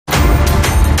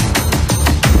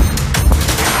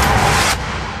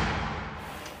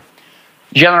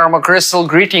General McChrystal,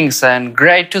 greetings and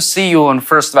great to see you on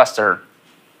First Western.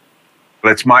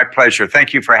 Well, it's my pleasure.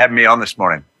 Thank you for having me on this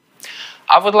morning.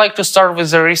 I would like to start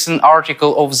with a recent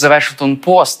article of the Washington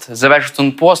Post. The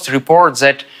Washington Post reports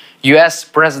that US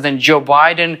President Joe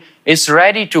Biden is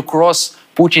ready to cross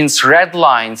Putin's red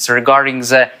lines regarding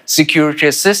the security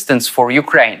assistance for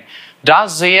Ukraine.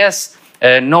 Does the US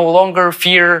no longer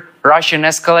fear Russian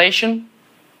escalation?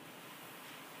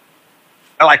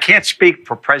 Well, I can't speak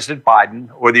for President Biden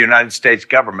or the United States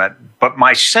government, but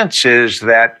my sense is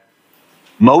that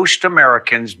most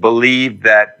Americans believe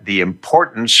that the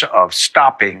importance of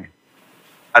stopping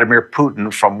Vladimir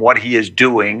Putin from what he is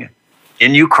doing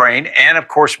in Ukraine and, of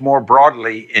course, more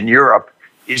broadly in Europe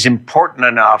is important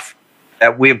enough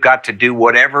that we've got to do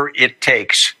whatever it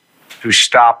takes to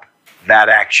stop that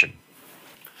action.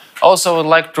 Also, I would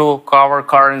like to cover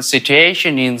current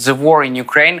situation in the war in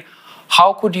Ukraine.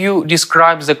 How could you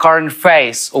describe the current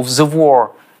phase of the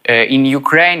war in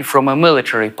Ukraine from a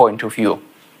military point of view?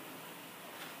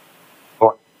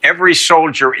 Well, every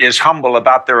soldier is humble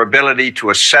about their ability to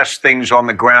assess things on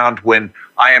the ground when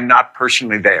I am not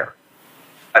personally there.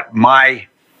 But my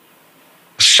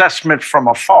assessment from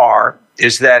afar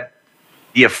is that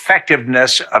the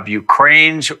effectiveness of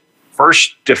Ukraine's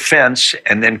first defense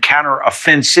and then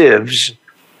counteroffensives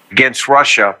against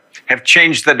Russia have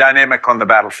changed the dynamic on the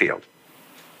battlefield.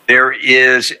 There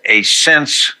is a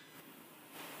sense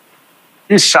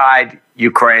inside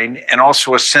Ukraine and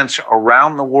also a sense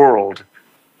around the world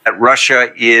that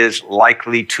Russia is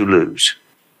likely to lose.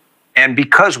 And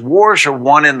because wars are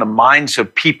won in the minds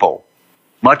of people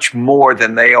much more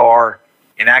than they are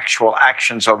in actual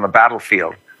actions on the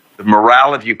battlefield, the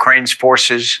morale of Ukraine's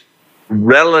forces,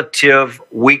 relative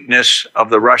weakness of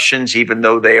the Russians, even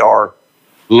though they are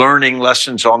learning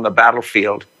lessons on the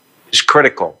battlefield, is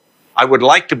critical. I would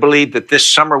like to believe that this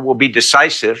summer will be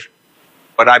decisive,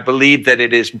 but I believe that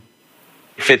it is,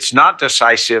 if it's not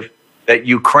decisive, that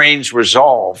Ukraine's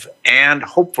resolve and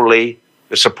hopefully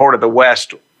the support of the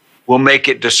West will make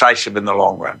it decisive in the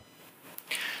long run.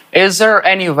 Is there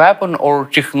any weapon or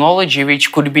technology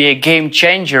which could be a game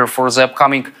changer for the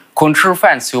upcoming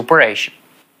counteroffensive operation?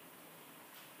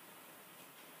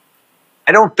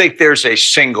 I don't think there's a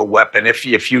single weapon.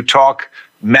 If you talk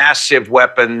massive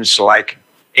weapons like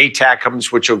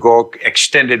ATACMS, which will go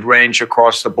extended range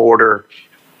across the border,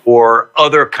 or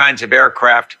other kinds of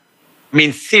aircraft, I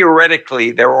mean,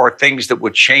 theoretically, there are things that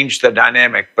would change the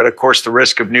dynamic, but of course, the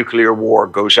risk of nuclear war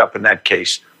goes up in that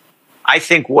case. I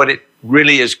think what it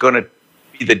really is going to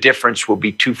be the difference will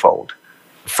be twofold.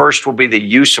 First will be the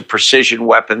use of precision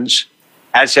weapons,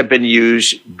 as have been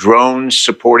used, drones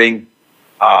supporting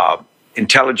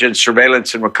intelligence,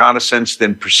 surveillance, and reconnaissance,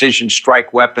 then precision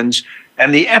strike weapons.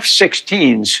 And the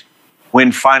F-16s,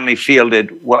 when finally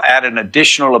fielded, will add an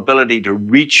additional ability to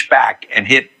reach back and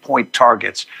hit point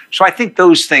targets. So I think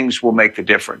those things will make the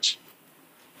difference.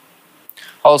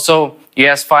 Also,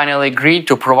 US finally agreed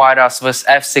to provide us with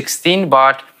F-16,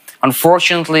 but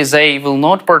unfortunately they will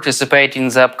not participate in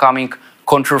the upcoming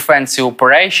counteroffensive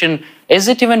operation. Is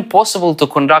it even possible to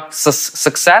conduct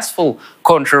successful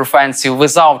counteroffensive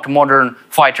without modern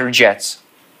fighter jets?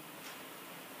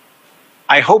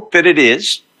 I hope that it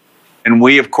is, and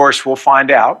we, of course, will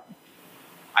find out.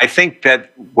 I think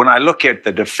that when I look at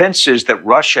the defenses that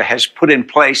Russia has put in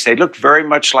place, they look very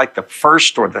much like the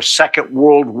First or the Second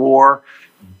World War,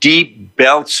 deep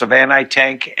belts of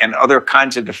anti-tank and other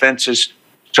kinds of defenses.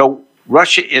 So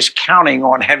Russia is counting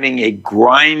on having a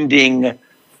grinding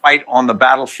fight on the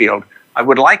battlefield. I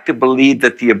would like to believe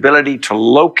that the ability to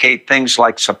locate things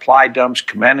like supply dumps,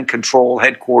 command and control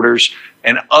headquarters,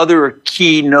 and other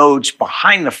key nodes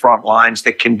behind the front lines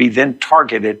that can be then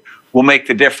targeted will make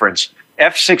the difference.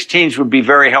 F-16s would be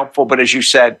very helpful, but as you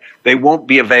said, they won't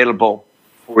be available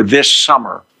for this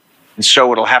summer. And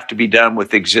so it'll have to be done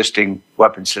with existing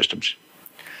weapon systems.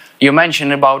 You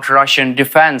mentioned about Russian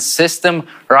defense system.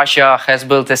 Russia has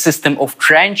built a system of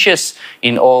trenches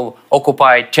in all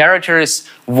occupied territories.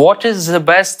 What is the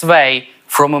best way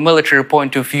from a military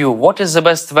point of view? What is the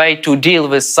best way to deal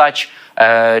with such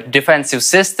defensive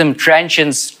system,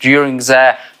 trenches during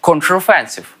the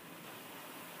counteroffensive?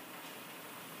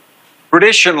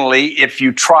 Traditionally, if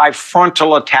you try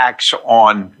frontal attacks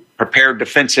on prepared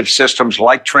defensive systems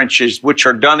like trenches, which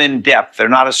are done in depth, they're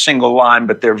not a single line,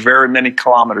 but they're very many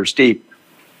kilometers deep.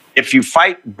 If you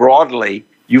fight broadly,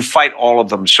 you fight all of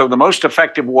them. So the most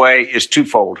effective way is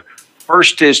twofold.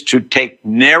 First is to take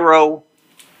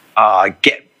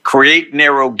create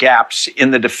narrow gaps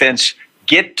in the defense,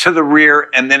 get to the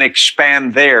rear, and then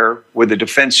expand there where the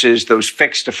defenses, those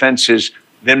fixed defenses,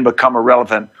 then become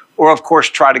irrelevant. or of course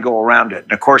try to go around it.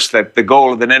 And of course, the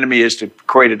goal of an enemy is to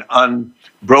create an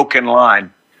unbroken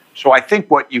line. So I think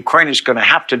what Ukraine is going to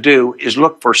have to do is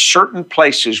look for certain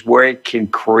places where it can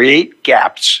create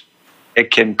gaps, it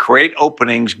can create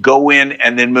openings, go in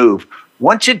and then move.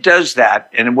 Once it does that,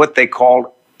 and what they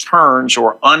call turns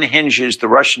or unhinges the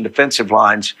Russian defensive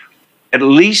lines, at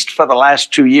least for the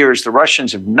last 2 years, the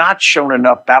Russians have not shown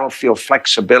enough battlefield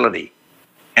flexibility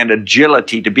and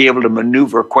agility to be able to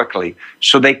maneuver quickly.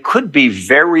 So they could be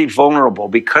very vulnerable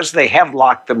because they have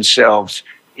locked themselves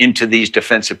into these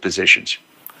defensive positions.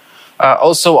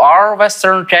 Also, are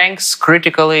Western tanks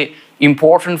critically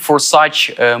important for such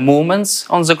movements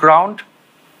on the ground?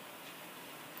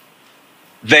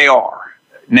 They are.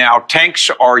 Now, tanks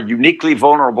are uniquely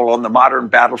vulnerable on the modern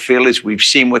battlefield, as we've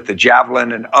seen with the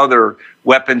Javelin and other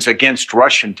weapons against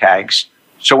Russian tanks.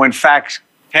 So, in fact,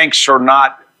 tanks are not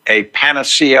a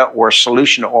panacea or a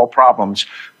solution to all problems.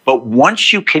 But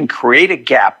once you can create a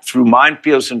gap through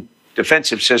minefields and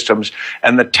defensive systems,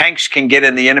 and the tanks can get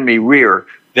in the enemy rear,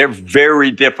 they're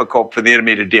very difficult for the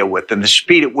enemy to deal with. And the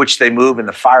speed at which they move and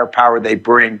the firepower they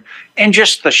bring, and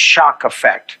just the shock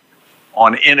effect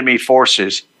on enemy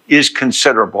forces is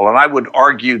considerable. And I would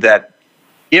argue that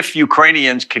if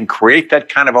Ukrainians can create that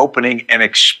kind of opening and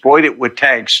exploit it with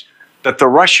tanks, that the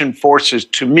Russian forces,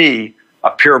 to me,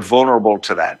 appear vulnerable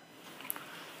to that.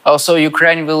 Also,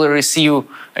 Ukraine will receive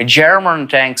German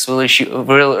tanks, will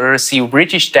receive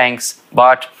British tanks,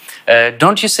 but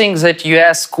don't you think that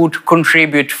US could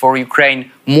contribute for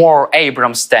Ukraine more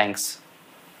Abrams tanks?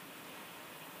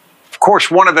 Of course,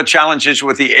 one of the challenges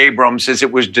with the Abrams is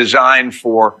it was designed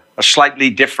for a slightly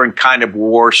different kind of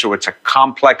war, so it's a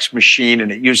complex machine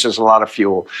and it uses a lot of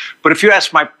fuel. But if you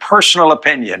ask my personal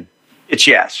opinion, it's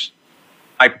yes.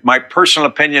 My personal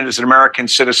opinion as an American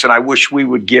citizen, I wish we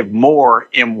would give more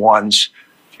M1s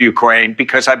to Ukraine,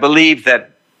 because I believe that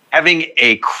having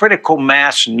a critical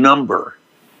mass number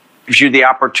gives you the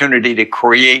opportunity to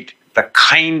create the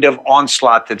kind of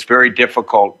onslaught that's very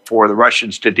difficult for the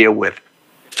Russians to deal with.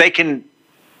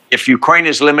 If Ukraine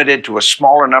is limited to a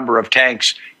smaller number of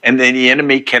tanks and then the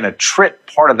enemy can attrit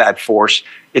part of that force,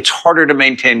 it's harder to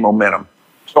maintain momentum.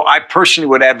 So I personally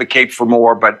would advocate for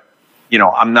more, but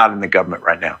I'm not in the government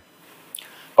right now.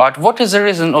 But what is the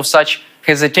reason of such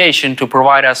hesitation to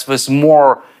provide us with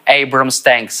more Abrams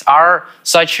tanks? Are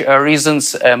such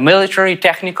reasons military,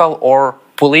 technical, or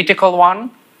political one?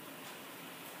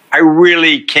 I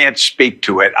really can't speak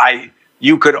to it.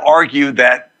 You could argue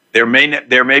that there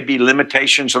may be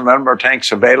limitations on the number of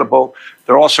tanks available.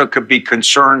 There also could be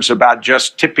concerns about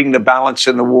just tipping the balance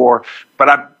in the war. But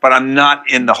I'm not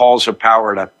in the halls of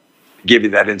power to give you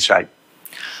that insight.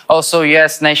 Also,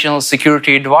 U.S. National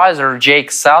Security Advisor Jake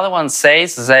Sullivan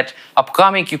says that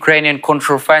upcoming Ukrainian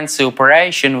counteroffensive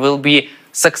operation will be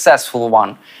successful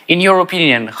one. In your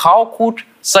opinion, how could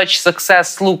such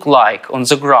success look like on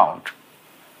the ground?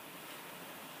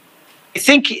 I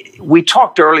think we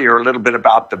talked earlier a little bit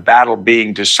about the battle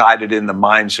being decided in the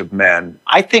minds of men.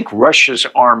 I think Russia's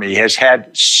army has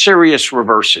had serious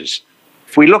reverses.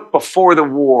 If we look before the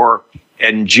war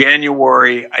in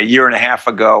January, a year and a half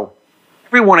ago,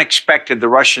 everyone expected the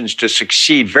Russians to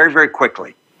succeed very, very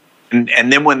quickly.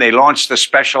 And then when they launched the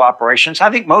special operations, I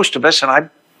think most of us, and I'm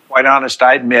quite honest,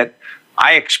 I admit,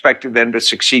 I expected them to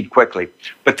succeed quickly.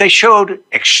 But they showed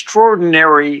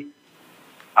extraordinary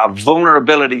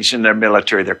vulnerabilities in their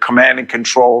military, their command and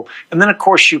control. And then, of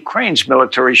course, Ukraine's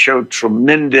military showed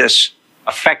tremendous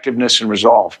effectiveness and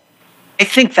resolve. I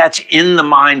think that's in the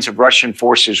minds of Russian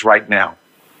forces right now.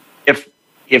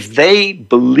 If they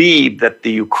believe that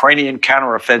the Ukrainian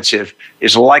counteroffensive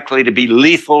is likely to be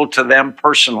lethal to them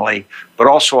personally, but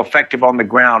also effective on the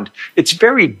ground, it's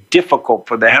very difficult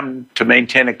for them to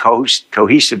maintain a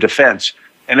cohesive defense.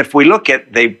 And if we look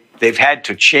at, they've had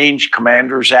to change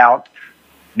commanders out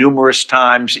numerous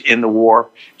times in the war.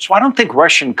 So I don't think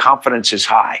Russian confidence is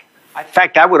high. In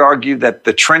fact, I would argue that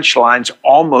the trench lines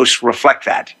almost reflect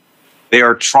that. They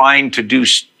are trying to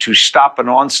stop an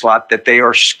onslaught that they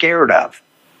are scared of.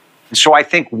 And so I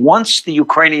think once the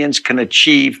Ukrainians can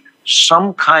achieve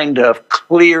some kind of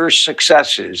clear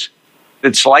successes,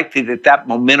 it's likely that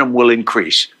momentum will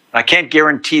increase. I can't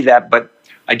guarantee that, but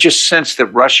I just sense that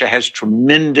Russia has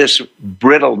tremendous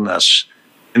brittleness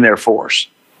in their force.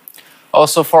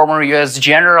 Also, former U.S.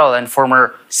 General and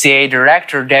former CIA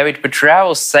Director David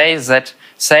Petraeus says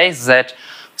that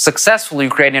successful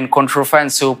Ukrainian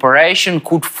counteroffensive operation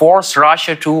could force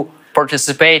Russia to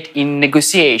participate in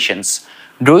negotiations.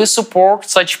 Do you support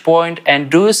such point,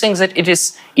 and do you think that it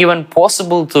is even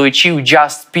possible to achieve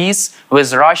just peace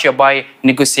with Russia by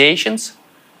negotiations?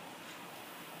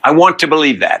 I want to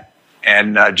believe that.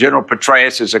 And General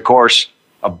Petraeus is, of course,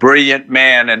 a brilliant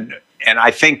man. And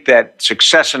I think that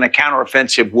success in a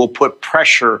counteroffensive will put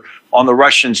pressure on the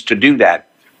Russians to do that.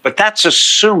 But that's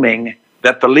assuming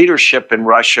that the leadership in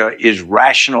Russia is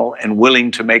rational and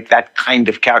willing to make that kind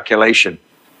of calculation.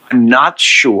 I'm not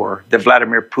sure that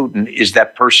Vladimir Putin is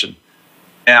that person.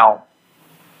 Now,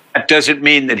 that doesn't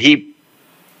mean that he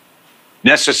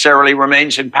necessarily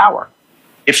remains in power.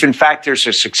 If, in fact, there's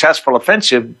a successful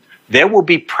offensive, there will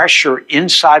be pressure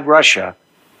inside Russia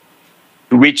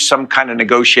to reach some kind of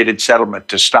negotiated settlement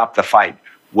to stop the fight.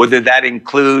 Whether that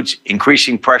includes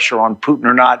increasing pressure on Putin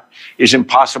or not is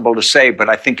impossible to say, but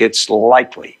I think it's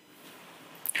likely.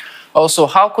 Also,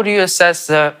 how could you assess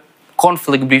the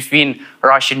conflict between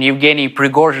Russian Yevgeny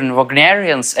Prigozhin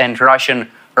Wagnerians and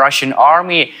Russian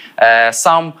army?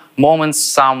 Some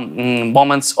moments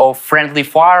of friendly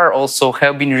fire also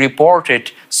have been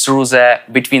reported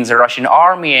between the Russian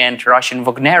army and Russian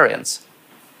Wagnerians.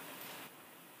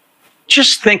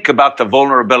 Just think about the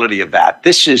vulnerability of that.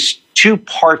 This is two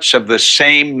parts of the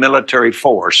same military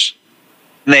force.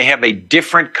 And they have a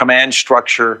different command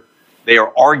structure. They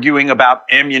are arguing about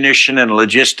ammunition and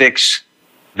logistics.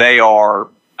 They are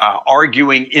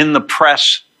arguing in the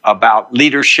press about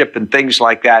leadership and things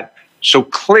like that. So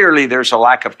clearly there's a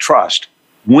lack of trust.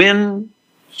 When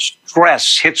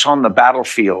stress hits on the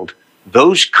battlefield,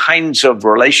 those kinds of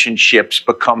relationships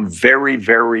become very,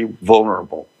 very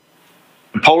vulnerable.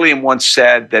 Napoleon once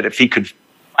said that if he could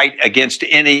fight against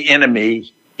any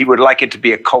enemy, he would like it to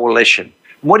be a coalition.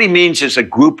 What he means is a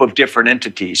group of different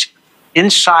entities.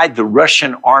 Inside the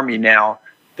Russian army now,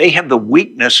 they have the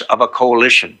weakness of a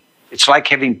coalition. It's like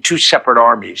having two separate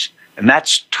armies, and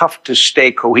that's tough to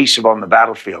stay cohesive on the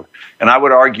battlefield. And I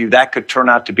would argue that could turn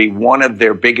out to be one of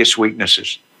their biggest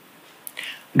weaknesses.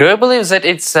 Do you believe that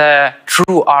it's a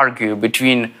true argue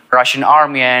between Russian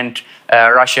army and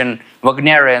Russian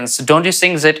Wagnerians? Don't you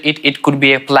think that it could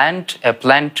be a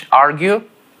planned argue?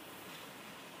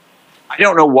 I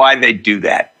don't know why they do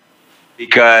that,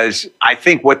 because I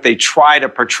think what they try to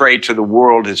portray to the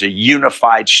world is a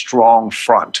unified, strong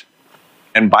front.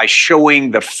 And by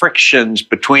showing the frictions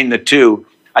between the two,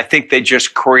 I think they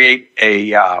just create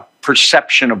a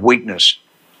perception of weakness.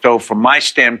 So from my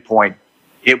standpoint,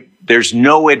 there's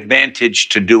no advantage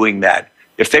to doing that.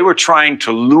 If they were trying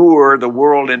to lure the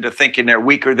world into thinking they're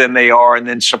weaker than they are and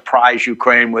then surprise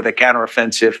Ukraine with a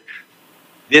counteroffensive,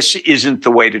 this isn't the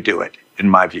way to do it, in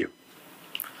my view.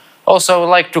 Also, I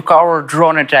would like to cover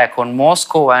drone attack on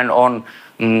Moscow and on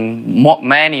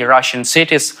many Russian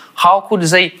cities. How could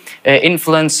they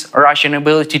influence Russian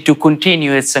ability to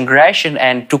continue its aggression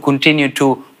and to continue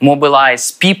to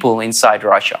mobilize people inside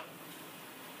Russia?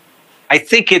 I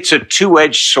think it's a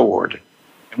two-edged sword.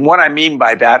 And what I mean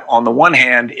by that, on the one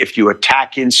hand, if you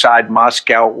attack inside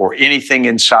Moscow or anything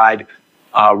inside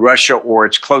Russia or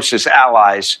its closest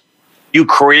allies, you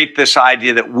create this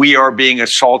idea that we are being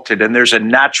assaulted, and there's a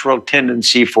natural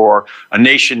tendency for a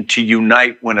nation to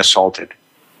unite when assaulted.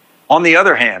 On the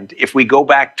other hand, if we go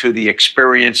back to the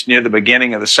experience near the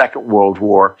beginning of the Second World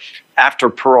War, after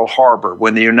Pearl Harbor,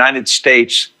 when the United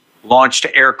States launched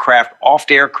aircraft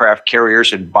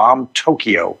carriers and bombed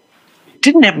Tokyo, it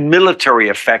didn't have military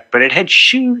effect, but it had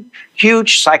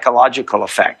huge psychological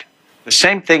effect. The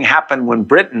same thing happened when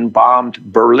Britain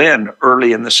bombed Berlin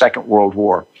early in the Second World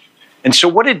War. And so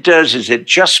what it does is it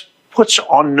just puts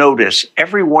on notice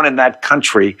everyone in that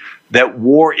country that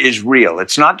war is real.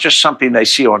 It's not just something they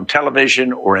see on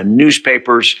television or in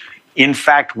newspapers. In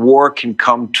fact, war can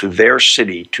come to their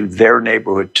city, to their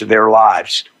neighborhood, to their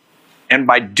lives. And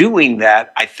by doing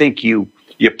that, I think you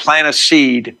plant a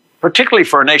seed, particularly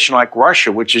for a nation like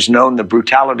Russia, which has known the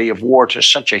brutality of war to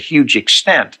such a huge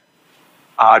extent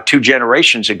 2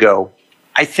 generations ago.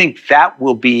 I think that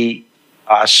will be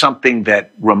something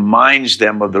that reminds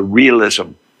them of the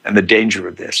realism and the danger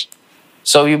of this.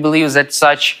 So you believe that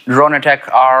such drone attacks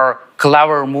are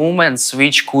clever movements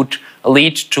which could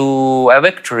lead to a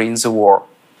victory in the war?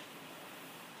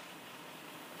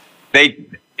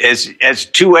 As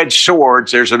two-edged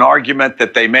swords, there's an argument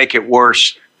that they make it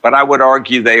worse, but I would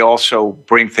argue they also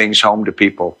bring things home to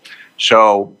people.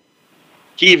 So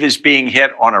Kyiv is being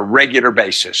hit on a regular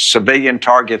basis. Civilian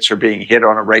targets are being hit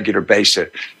on a regular basis.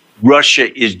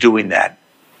 Russia is doing that.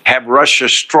 Have Russia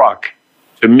struck,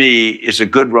 to me, is a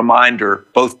good reminder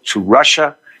both to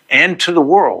Russia and to the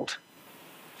world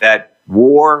that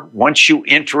war, once you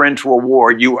enter into a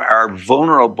war, you are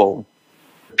vulnerable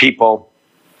to people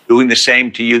doing the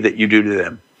same to you that you do to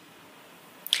them.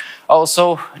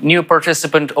 Also, new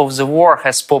participant of the war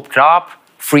has popped up.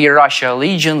 Free Russia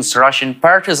legions, Russian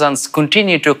partisans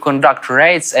continue to conduct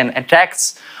raids and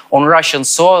attacks on Russian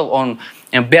soil, on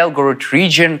Belgorod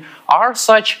region. Are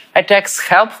such attacks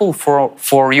helpful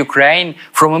for Ukraine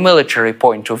from a military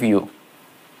point of view?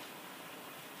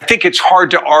 I think it's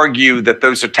hard to argue that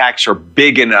those attacks are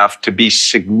big enough to be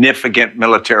significant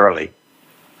militarily.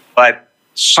 But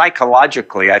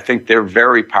psychologically, I think they're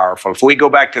very powerful. If we go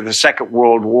back to the Second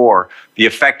World War, the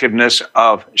effectiveness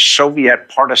of Soviet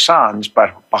partisans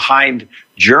behind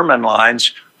German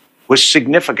lines was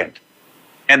significant.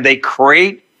 And they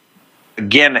create,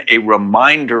 again, a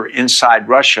reminder inside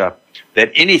Russia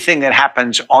that anything that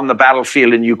happens on the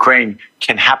battlefield in Ukraine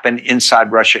can happen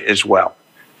inside Russia as well.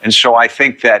 And so I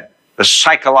think that the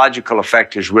psychological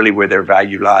effect is really where their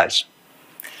value lies.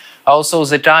 Also,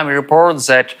 the Time reports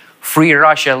that Free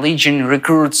Russia Legion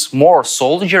recruits more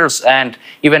soldiers and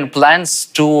even plans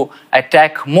to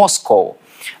attack Moscow.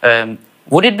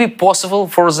 Would it be possible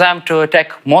for them to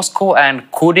attack Moscow,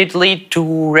 and could it lead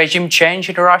to regime change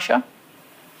in Russia?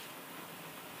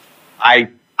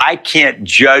 I can't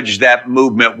judge that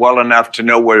movement well enough to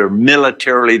know whether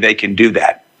militarily they can do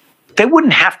that. They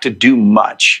wouldn't have to do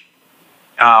much.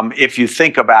 If you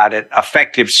think about it,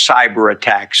 effective cyber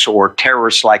attacks or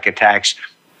terrorist-like attacks,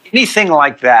 anything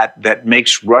like that that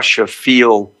makes Russia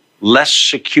feel less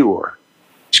secure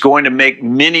is going to make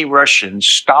many Russians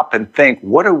stop and think,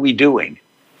 what are we doing?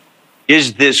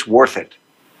 Is this worth it?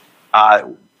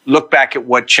 Look back at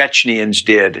what Chechens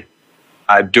did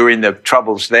during the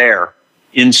troubles there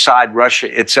inside Russia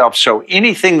itself. So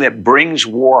anything that brings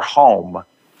war home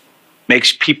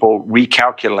makes people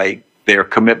recalculate their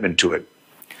commitment to it.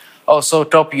 Also,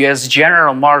 top U.S.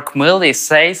 General Mark Milley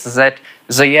says that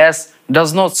the U.S.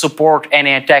 does not support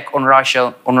any attack on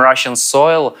Russian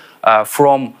soil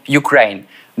from Ukraine.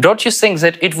 Don't you think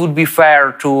that it would be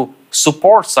fair to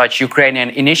support such Ukrainian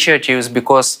initiatives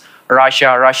because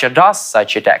Russia does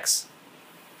such attacks?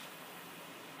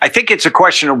 I think it's a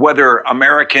question of whether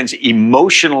Americans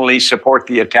emotionally support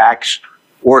the attacks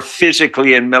or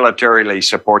physically and militarily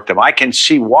support them. I can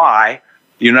see why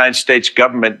the United States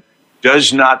government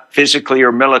does not physically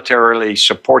or militarily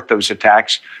support those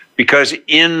attacks, because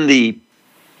in the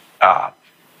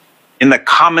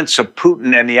comments of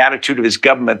Putin and the attitude of his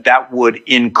government, that would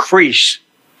increase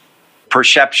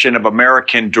perception of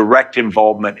American direct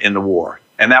involvement in the war.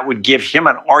 And that would give him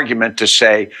an argument to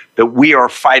say that we are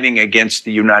fighting against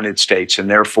the United States and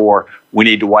therefore we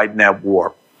need to widen that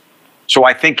war. So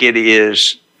I think it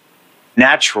is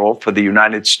natural for the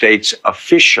United States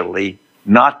officially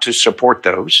not to support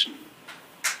those,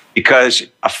 because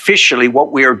officially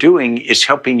what we are doing is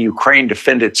helping Ukraine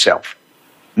defend itself.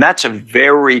 And that's a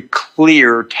very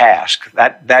clear task.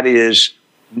 That is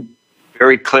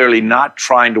very clearly not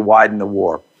trying to widen the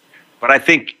war. But I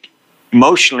think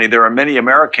emotionally, there are many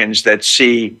Americans that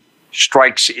see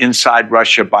strikes inside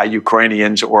Russia by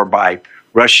Ukrainians or by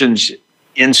Russians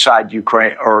inside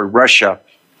Ukraine or Russia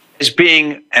as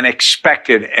being an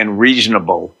expected and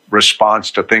reasonable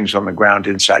response to things on the ground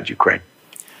inside Ukraine.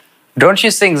 Don't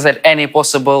you think that any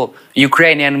possible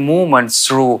Ukrainian movement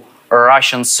through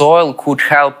Russian soil could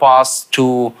help us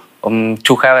to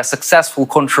have a successful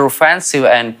counteroffensive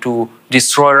and to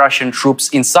destroy Russian troops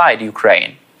inside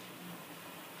Ukraine?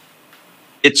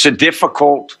 It's a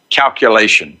difficult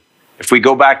calculation. If we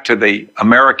go back to the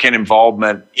American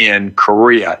involvement in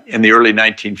Korea in the early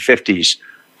 1950s,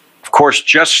 of course,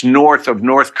 just north of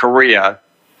North Korea,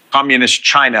 communist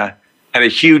China had a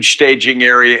huge staging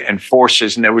area and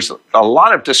forces, and there was a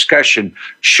lot of discussion.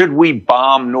 Should we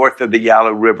bomb north of the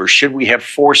Yalu River? Should we have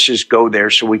forces go there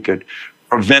so we could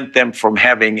prevent them from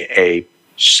having a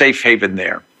safe haven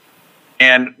there?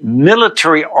 And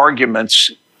military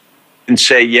arguments can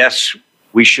say, yes,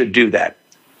 we should do that.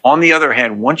 On the other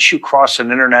hand, once you cross an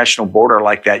international border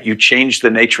like that, you change the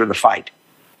nature of the fight.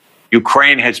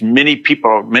 Ukraine has many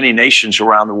people, many nations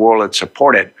around the world that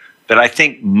support it, that I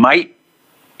think might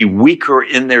be weaker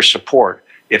in their support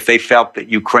if they felt that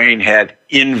Ukraine had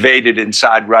invaded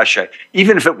inside Russia,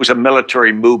 even if it was a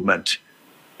military movement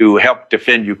to help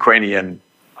defend Ukrainian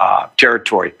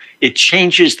territory. It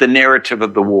changes the narrative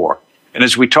of the war. And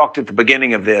as we talked at the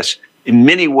beginning of this, in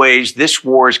many ways, this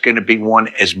war is going to be won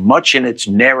as much in its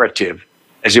narrative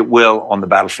as it will on the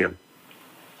battlefield.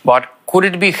 But could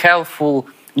it be helpful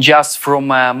just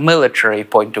from a military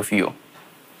point of view?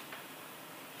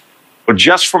 But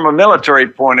just from a military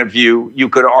point of view, you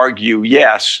could argue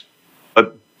yes,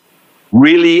 but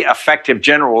really effective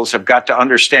generals have got to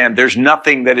understand there's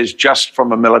nothing that is just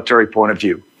from a military point of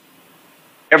view.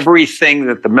 Everything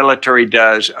that the military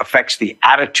does affects the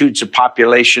attitudes of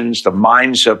populations, the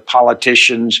minds of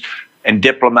politicians and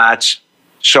diplomats.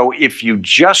 So if you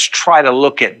just try to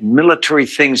look at military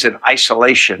things in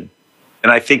isolation,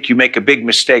 And I think you make a big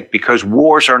mistake because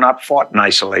wars are not fought in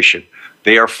isolation.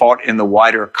 They are fought in the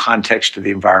wider context of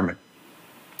the environment.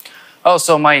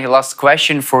 Also, my last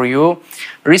question for you.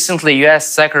 Recently, U.S.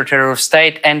 Secretary of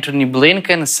State Antony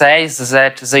Blinken says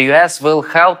that the U.S. will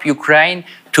help Ukraine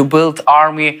to build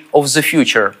army of the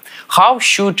future. How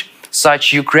should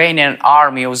such Ukrainian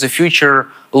army of the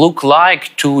future look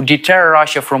like to deter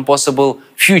Russia from possible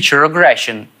future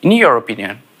aggression, in your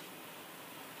opinion?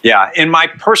 Yeah, in my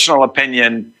personal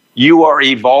opinion, you are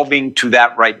evolving to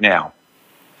that right now.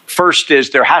 First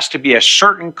is there has to be a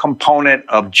certain component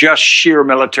of just sheer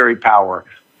military power,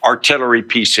 artillery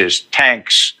pieces,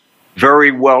 tanks,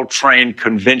 very well-trained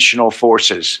conventional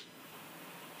forces.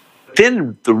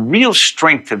 Then the real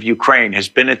strength of Ukraine has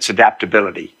been its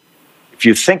adaptability. If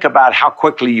you think about how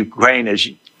quickly Ukraine has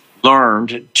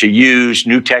learned to use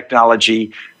new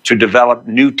technology, to develop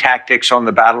new tactics on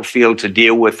the battlefield to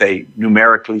deal with a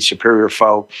numerically superior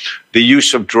foe, the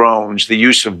use of drones, the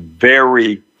use of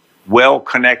very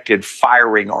well-connected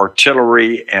firing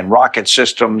artillery and rocket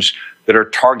systems that are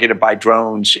targeted by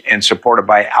drones and supported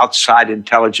by outside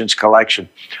intelligence collection.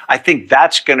 I think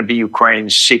that's going to be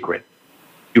Ukraine's secret.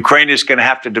 Ukraine is going to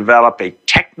have to develop a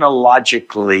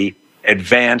technologically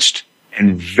advanced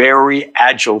and very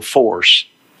agile force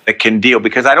that can deal,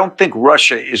 because I don't think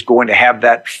Russia is going to have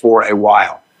that for a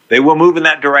while. They will move in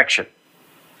that direction.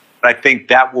 But I think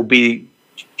that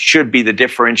should be the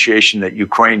differentiation that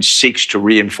Ukraine seeks to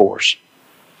reinforce.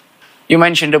 You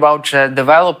mentioned about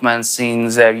developments in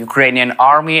the Ukrainian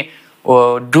army.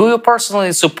 Do you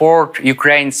personally support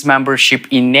Ukraine's membership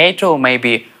in NATO,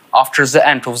 maybe after the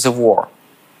end of the war?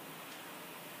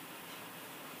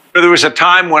 There was a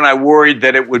time when I worried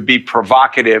that it would be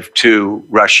provocative to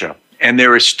Russia. And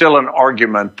there is still an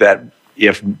argument that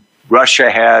if Russia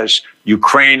has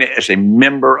Ukraine as a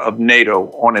member of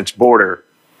NATO on its border,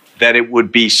 that it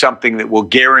would be something that will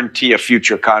guarantee a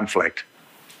future conflict.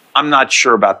 I'm not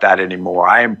sure about that anymore.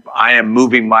 I am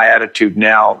moving my attitude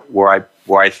now where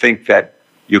I think that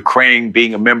Ukraine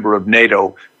being a member of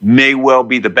NATO may well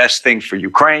be the best thing for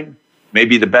Ukraine, may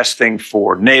be the best thing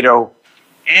for NATO,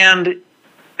 and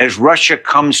as Russia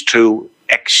comes to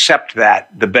accept that,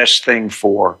 the best thing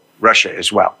for Russia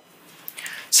as well.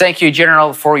 Thank you,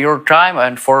 General, for your time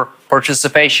and for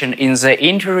participation in the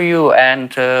interview, and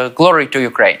glory to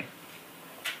Ukraine.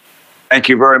 Thank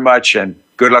you very much, and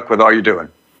good luck with all you're doing.